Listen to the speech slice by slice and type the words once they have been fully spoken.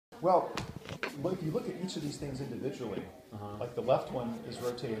Well, if you look at each of these things individually, like the left one is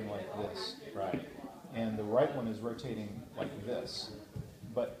rotating like this, Right. and the right one is rotating like this.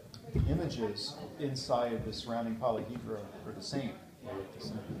 But the images inside the surrounding polyhedra are the same. They look the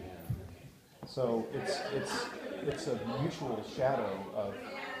same. Yeah. So it's a mutual shadow of.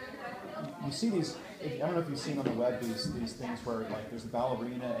 You see these. I don't know if you've seen on the web these things where like there's a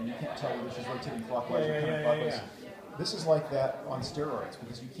ballerina and you can't tell whether she's rotating clockwise or counterclockwise. This is like that on steroids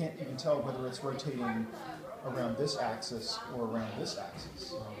because you can't even tell whether it's rotating around this axis or around this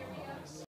axis.